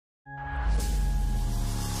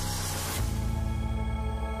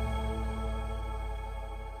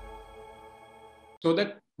So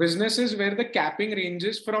the businesses where the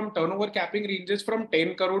turnover capping ranges from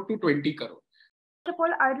 10 crore to 20 crore. First of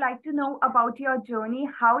all, I'd like to know about your journey,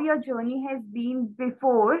 how your journey has been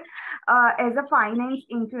before as a finance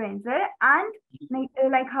influencer, and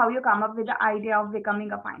like how you come up with the idea of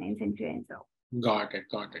becoming a finance influencer. Got it.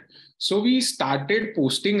 So we started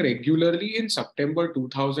posting regularly in September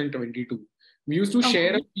 2022. We used to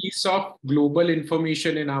share a piece of global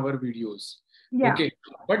information in our videos. Yeah. Okay.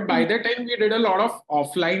 But by the time we did a lot of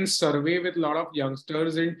offline survey with a lot of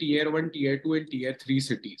youngsters in tier 1, tier 2, and tier 3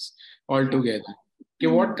 cities altogether. Okay,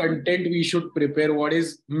 what content we should prepare, what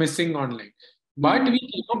is missing online. But we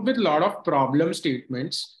came up with a lot of problem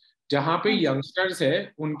statements जहाँ पे youngsters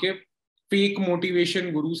है उनके fake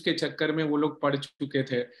motivation gurus के चक्कर में वो लोग पढ़ चुके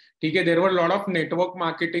थे. ठीक है, there were lot of network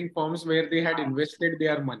marketing firms where they had invested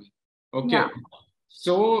their money. Okay,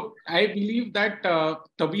 so I believe that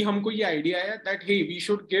तभी हमको ये आइडिया आया that hey we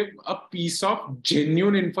should give a piece of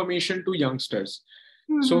genuine information to youngsters.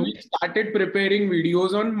 So we started preparing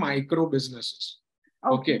videos on micro businesses.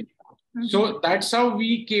 Okay. So that's how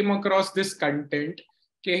we came across this content.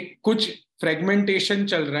 कि कुछ fragmentation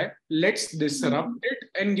चल रहा है. Let's disrupt it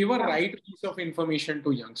and give a right piece of information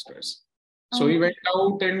to youngsters. So we went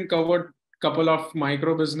out and covered couple of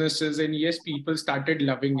micro businesses, and yes, people started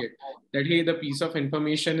loving it. That hey, the piece of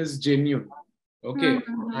information is genuine. Okay.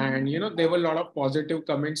 And you know, there were a lot of positive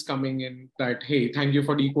comments coming in that hey, thank you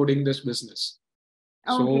for decoding this business.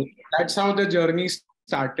 So that's how the journey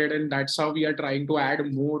started, and that's how we are trying to add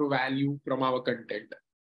more value from our content.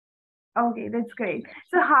 Okay, that's great.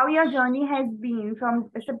 So how your journey has been from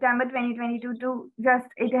September 2022 to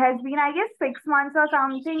it has been, I guess, 6 months or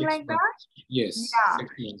something like that? Yes. Yeah.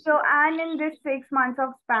 6 months. So, and in this 6 months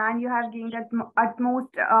of span, you have gained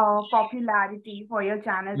utmost popularity for your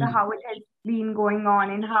channel. So how it has been going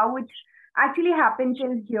on and how it actually happened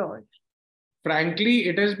till here? Frankly,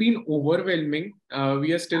 it has been overwhelming.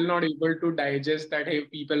 We are still not able to digest that, hey,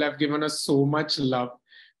 people have given us so much love.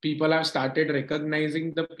 People have started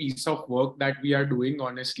recognizing the piece of work that we are doing,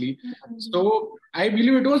 honestly. So I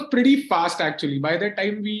believe it was pretty fast, actually. By the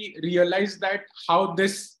time we realized that how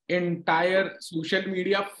this entire social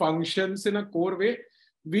media functions in a core way,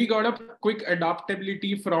 we got a quick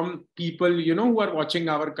adaptability from people, you know, who are watching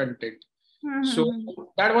our content. So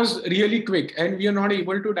that was really quick, and we are not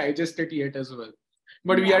able to digest it yet as well.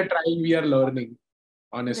 But we are trying, we are learning,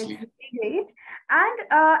 honestly. That's great. And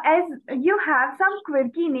as you have some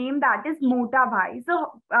quirky name that is Mota Bhai. So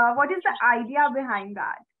what is the idea behind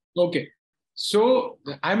that? Okay. So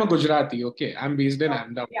I'm a Gujarati. Okay. I'm based in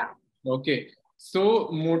Ahmedabad. Yeah. Okay. So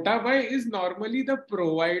Mota Bhai is normally the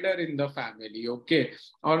provider in the family. Okay.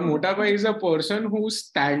 Or Mota Bhai is a person who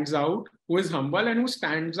stands out, who is humble, and who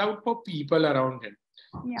stands out for people around him.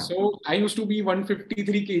 Yeah. So I used to be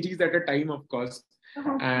 153 kgs at a time, of course.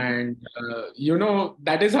 And, you know,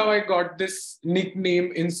 that is how I got this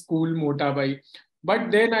nickname in school, Mota Bhai.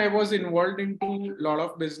 But then I was involved into a lot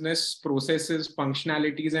of business processes,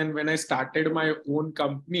 functionalities. And when I started my own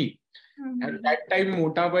company, at that time,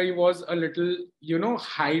 Mota Bhai was a little, you know,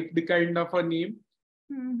 hyped kind of a name.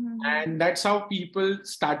 And that's how people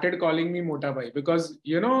started calling me Mota Bhai, because,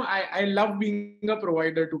 you know, I love being a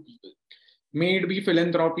provider to people. May it be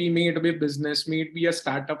philanthropy, may it be business, may it be a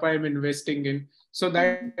startup I am investing in. So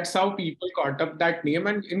that's how people caught up that name.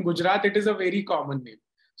 And in Gujarat, it is a very common name.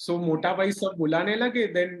 So Mota Bhai sab bulane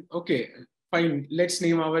lage, then okay, fine, let's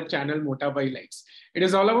name our channel Mota Bhai Likes. It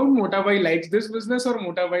is all about Mota Bhai likes this business or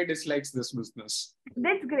Mota Bhai dislikes this business.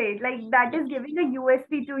 That's great. Like that is giving a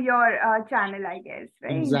USP to your channel, I guess,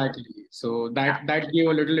 right? Exactly. So that gave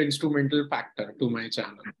a little instrumental factor to my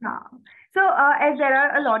channel. So as there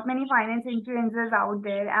are a lot many finance influencers out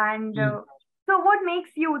there, and so what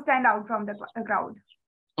makes you stand out from the crowd?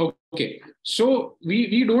 Okay, so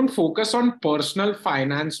we don't focus on personal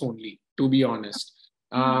finance only, to be honest.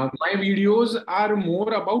 My videos are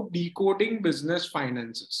more about decoding business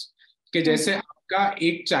finances. कि जैसे आपका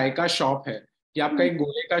एक चाय का shop है, या आपका एक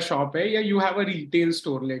गोले का शॉप है, या you have a retail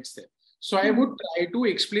store, let's say. So I would try to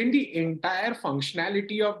explain the entire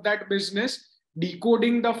functionality of that business,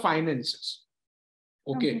 decoding the finances.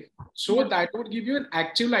 Okay, so that would give you an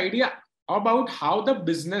actual idea about how the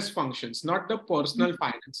business functions, not the personal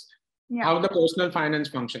finance, how the personal finance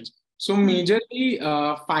functions. So majorly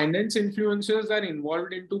finance influencers are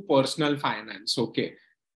involved into personal finance. Okay,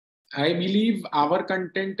 I believe our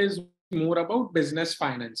content is more about business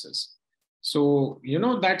finances. So, you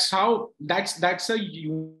know, that's a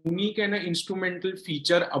unique and an instrumental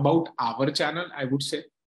feature about our channel, I would say.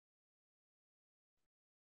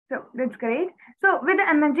 So that's great. So with the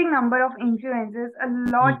emerging number of influencers, a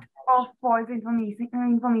lot of false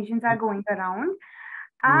informations are going around,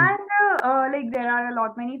 Hmm. and like there are a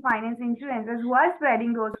lot many finance influencers who are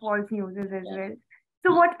spreading those false news as well.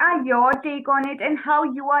 So what are your take on it, and how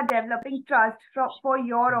you are developing trust for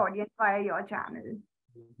your audience via your channel?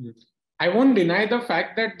 Mhm. I won't deny the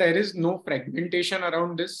fact that there is no fragmentation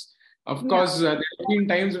around this. Of Yeah. course, there have been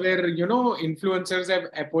times where influencers have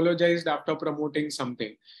apologized after promoting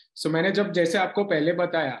something. So मैंने जब जैसे आपको पहले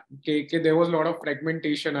बताया कि there was a lot of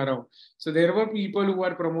fragmentation around. So there were people who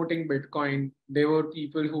were promoting Bitcoin. There were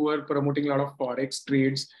people who were promoting a lot of forex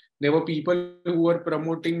trades. There were people who were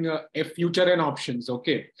promoting a future and options.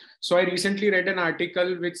 Okay. So I recently read an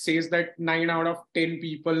article which says that 9 out of 10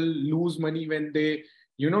 people lose money when they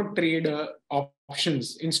trade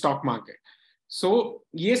options in stock market. So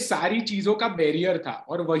ये सारी चीजों का barrier था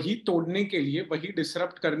और वही तोड़ने के लिए, वही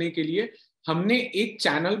डिसरप्ट करने के लिए हमने एक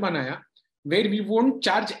चैनल बनाया where we won't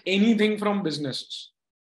charge anything from businesses.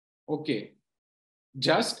 Okay,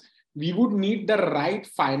 just we would need the right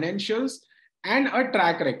financials and a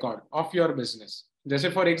track record of your business.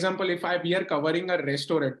 जैसे for example, if we are covering a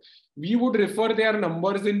restaurant, we would refer their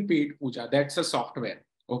numbers in paid puja. That's a software.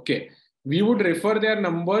 Okay, we would refer their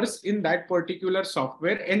numbers in that particular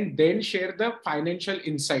software and then share the financial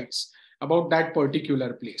insights about that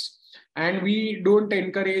particular place. And we don't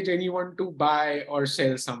encourage anyone to buy or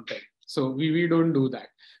sell something. So we don't do that.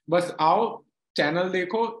 बस आओ, channel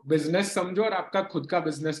देखो, business समझो और आपका खुद का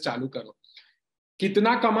business चालू करो.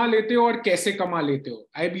 कितना कमा लेते हो और कैसे कमा लेते हो?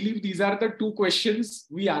 I believe these are the two questions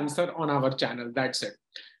we answer on our channel. That's it.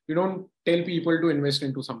 We don't tell people to invest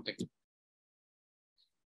into something.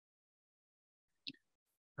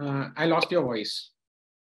 I lost your voice.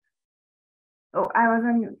 Oh, I was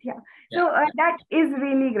on mute. Yeah. So that is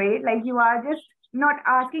really great. Like you are just not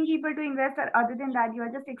asking people to invest, or other than that, you are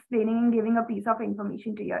just explaining and giving a piece of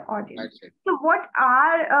information to your audience. That's it. So, what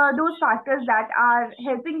are those factors that are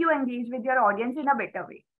helping you engage with your audience in a better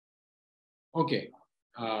way? Okay.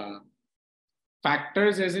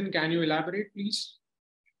 Factors as in, can you elaborate, please?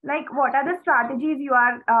 Like, what are the strategies you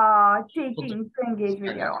are taking to engage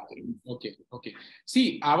with your audience? Okay.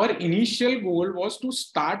 See, our initial goal was to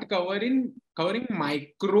start covering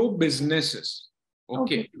micro businesses.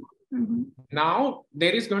 Okay. Now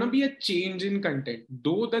there is going to be a change in content,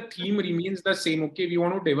 though the theme remains the same. Okay, we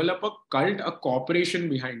want to develop a cult, a corporation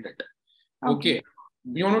behind it. Okay,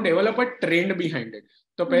 we want to develop a trend behind it.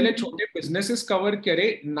 तो पहले छोटे businesses cover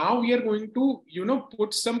करे. Now we are going to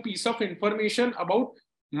put some piece of information about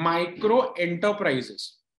micro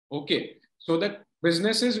enterprises. Okay, so the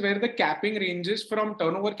businesses where the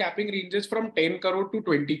turnover capping ranges from 10 crore to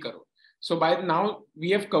 20 crore. So by now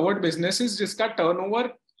we have covered businesses जिसका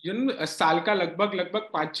turnover साल का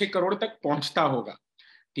लगभग 5-6 करोड़ तक पहुंचता होगा.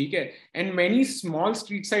 ठीक है, and many small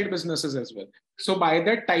street side businesses as well. So by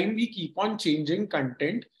that time we keep on changing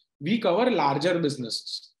content, we cover larger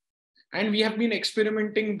businesses, and we have been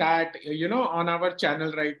experimenting that on our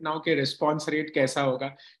channel right now के response rate कैसा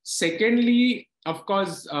होगा. Secondly, of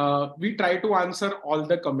course, we try to answer all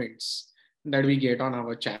the comments that we get on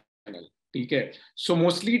our channel. ठीक है, so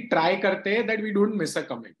mostly try करते हैं that we don't miss a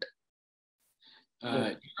comment.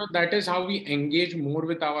 That is how we engage more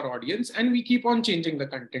with our audience, and we keep on changing the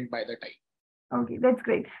content by the time. Okay, that's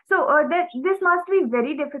great. So this must be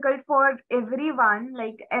very difficult for everyone,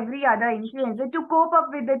 like every other influencer, to cope up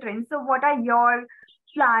with the trend. So what are your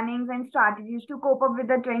plannings and strategies to cope up with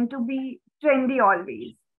the trend, to be trendy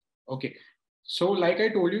always? Okay, so like I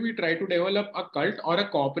told you, we try to develop a cult or a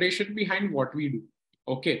corporation behind what we do.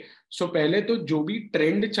 Okay, so पहले तो जो भी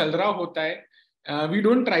trend चल रहा होता है, we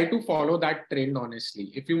don't try to follow that trend, honestly.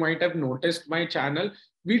 If you might have noticed my channel,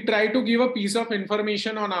 we try to give a piece of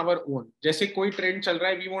information on our own. जैसे कोई trend चल रहा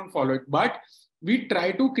है, we won't follow it, but we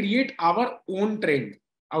try to create our own trend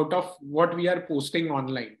out of what we are posting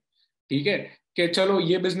online. ठीक है, कि चलो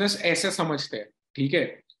ये business ऐसे समझते हैं. ठीक है,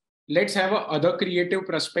 let's have a other creative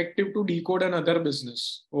perspective to decode another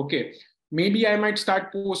business. Okay, maybe I might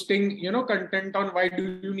start posting content on why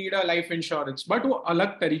do you need a life insurance, but वो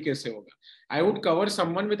अलग तरीके से होगा. I would cover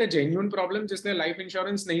someone with a genuine problem जिसने life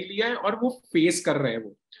insurance नहीं लिया है और वो face कर रहे हैं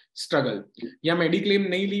वो struggle, या mediclaim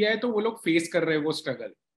नहीं लिया है तो वो लोग face कर रहे हैं वो struggle.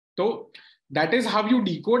 तो that is how you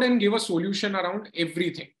decode and give a solution around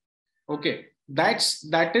everything. Okay,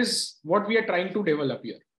 that is what we are trying to develop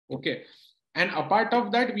here. Okay, and apart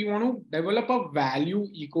of that, we want to develop a value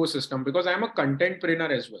ecosystem, because I am a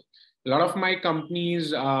contentpreneur as well. A lot of my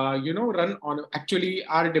companies, run on, actually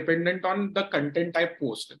are dependent on the content I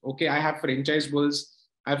post. Okay, I have franchise bulls,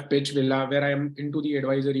 I have Pitch Villa, where I am into the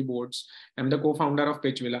advisory boards. I'm the co-founder of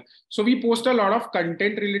Pitch Villa. So we post a lot of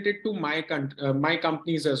content related to my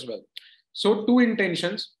companies as well. So two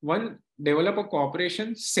intentions: one, develop a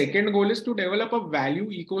corporation. Second goal is to develop a value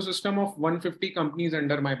ecosystem of 150 companies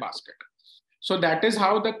under my basket. So that is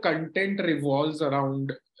how the content revolves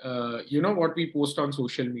around, what we post on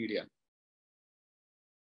social media.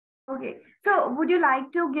 Okay. So would you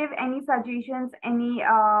like to give any suggestions, any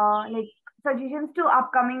suggestions to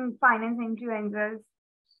upcoming finance influencers?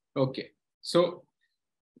 Okay. So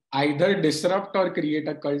either disrupt or create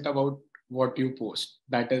a cult about what you post.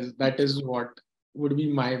 That is what would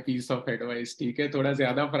be my piece of advice. ठीक है, थोड़ा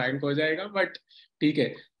ज़्यादा frank हो जाएगा, but ठीक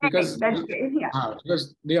है, because That's great. Yeah.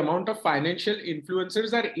 because the amount of financial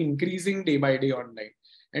influencers are increasing day by day online,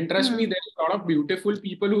 and trust me, there's a lot of beautiful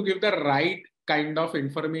people who give the right kind of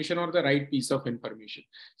information or the right piece of information.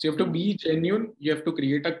 So you have to be genuine. You have to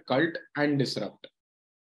create a cult and disrupt.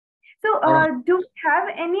 So, do we have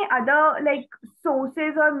any other like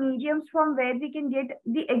sources or mediums from where we can get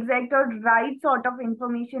the exact or right sort of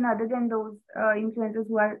information other than those influencers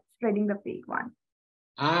who are spreading the fake one?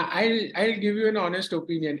 I'll give you an honest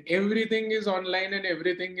opinion. Everything is online and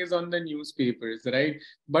everything is on the newspapers, right?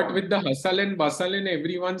 But with the hustle and bustle in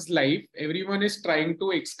everyone's life, everyone is trying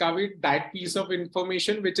to excavate that piece of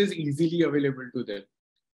information which is easily available to them.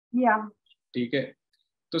 Yeah. ठीक है,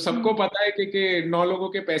 तो सबको पता है कि 9 लोगों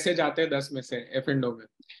के पैसे जाते हैं 10 में से F&O में.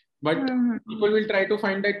 But people will try to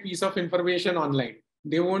find that piece of information online.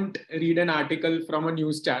 They won't read an article from a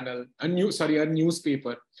news channel, a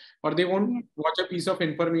newspaper, or they won't watch a piece of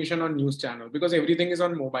information on news channel because everything is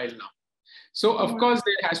on mobile now. So of course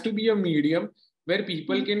there has to be a medium where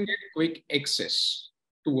people can get quick access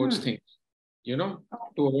towards things, to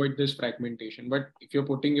avoid this fragmentation. But if you're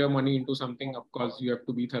putting your money into something, of course you have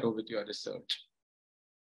to be thorough with your research.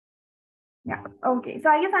 Yeah. Okay. So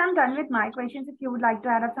I guess I'm done with my questions. If you would like to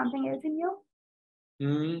add up something else in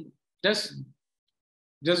you.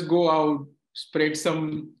 Just go out, spread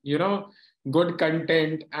some, good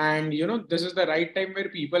content. And, this is the right time where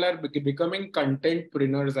people are becoming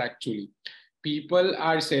contentpreneurs actually. People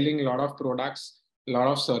are selling a lot of products, a lot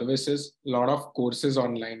of services, a lot of courses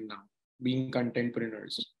online now, being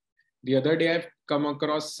contentpreneurs. The other day, I've come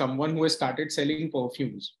across someone who has started selling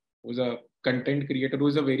perfumes, who's a content creator,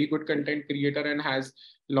 who's a very good content creator and has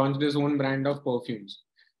launched his own brand of perfumes.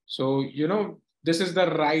 So, this is the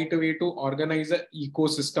right way to organize an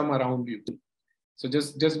ecosystem around you. So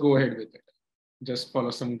just go ahead with it. Just follow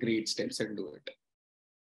some great steps and do it.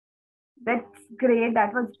 That's great.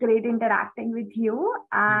 That was great interacting with you.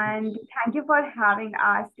 And thank you for having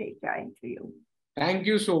our stage interview. Thank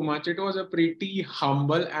you so much. It was a pretty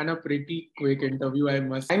humble and a pretty quick interview, I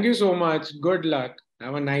must. Thank you so much. Good luck.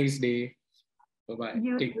 Have a nice day. Bye-bye.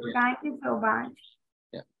 Thank you so much.